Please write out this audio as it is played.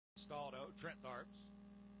Castaldo, Trent Tharps.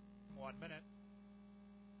 1 minute.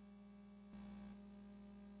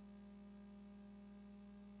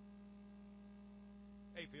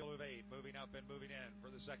 A field of 8 moving up and moving in for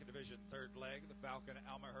the second division, third leg, the Falcon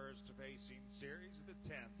Almahurst Racing Series, the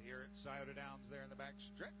 10th here at Scioto Downs there in the back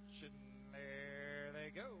stretch, and there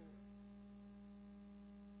they go.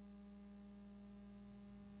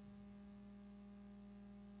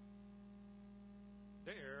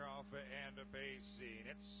 They're off and pacing.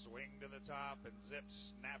 It's swing to the top and zip,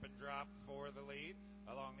 snap and drop for the lead.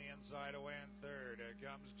 Along the inside, away in third.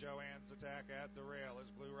 Comes Joanne's Attack at the rail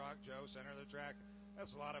as Blue Rock Joe center of the track.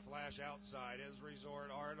 That's a lot of flash outside. Is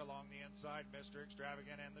Resort Art along the inside. Mr.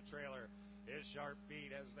 Extravagant and the trailer. His Sharp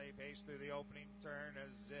Feet as they pace through the opening turn. A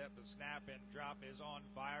zip, a snap and drop is on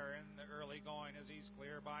fire in the early going as he's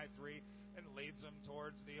clear by 3 and leads them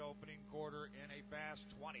towards the opening quarter in a fast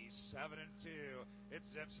 27-2. It's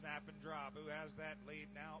Zip, Snap, and Drop who has that lead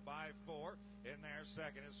now by 4. In there,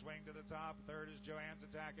 second is Swing to the Top. Third is Joanne's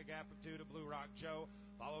Attack, a gap of 2 to Blue Rock Joe,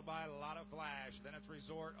 followed by a lot of flash. Then it's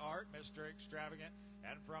Resort Art, Mr. Extravagant,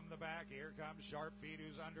 and from the back, here comes Sharp Feet,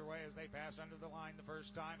 who's underway as they pass under the line the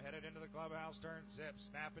first time, headed into the clubhouse turn. Zip,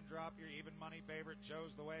 Snap, and Drop, your even money favorite,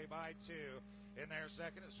 shows the way by 2. In there,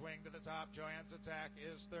 second is Swing to the Top. Joanne's Attack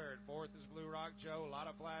is third. Fourth is Blue Rock Joe. A lot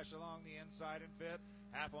of flash along the inside in fifth.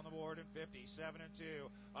 Half on the board in 57-2.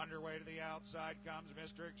 Underway to the outside comes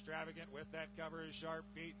Mr. Extravagant with that cover, his Sharp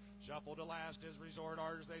Feet. Shuffle to last is Resort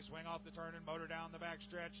Art as they swing off the turn and motor down the back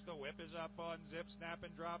stretch. The whip is up on Zip, Snap,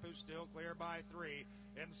 and Drop, who's still clear by 3.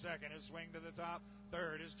 In second is Swing to the Top.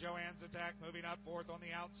 Third is Joanne's Attack moving up. Fourth on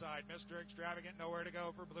the outside, Mr. Extravagant, nowhere to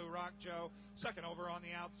go for Blue Rock Joe. Second over on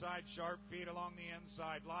the outside, Sharp Feet along the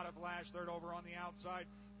inside. Lot of flash. Third over on the outside,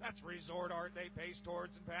 that's Resort Art. They pace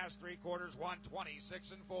towards and past 3/4,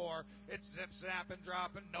 1:26-4. It's Zip, Snap, and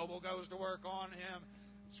Drop, and Noble goes to work on him.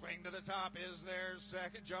 Swing to the Top is their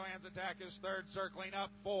second. Joanne's Attack is third, circling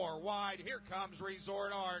up 4 wide. Here comes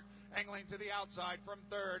Resort Art. Angling to the outside from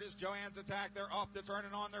third is Joanne's Attack. They're off the turn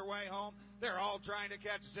and on their way home. They're all trying to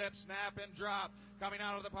catch Zip, Snap, and Drop. Coming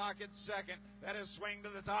out of the pocket second, that is Swing to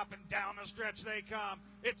the Top, and down the stretch they come.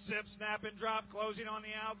 It's Zip, Snap, and Drop closing on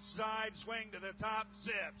the outside. Swing to the Top,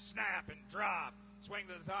 Zip, Snap, and Drop. Swing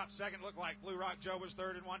to the Top second. Looked like Blue Rock Joe was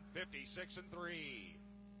third in 1:56-3.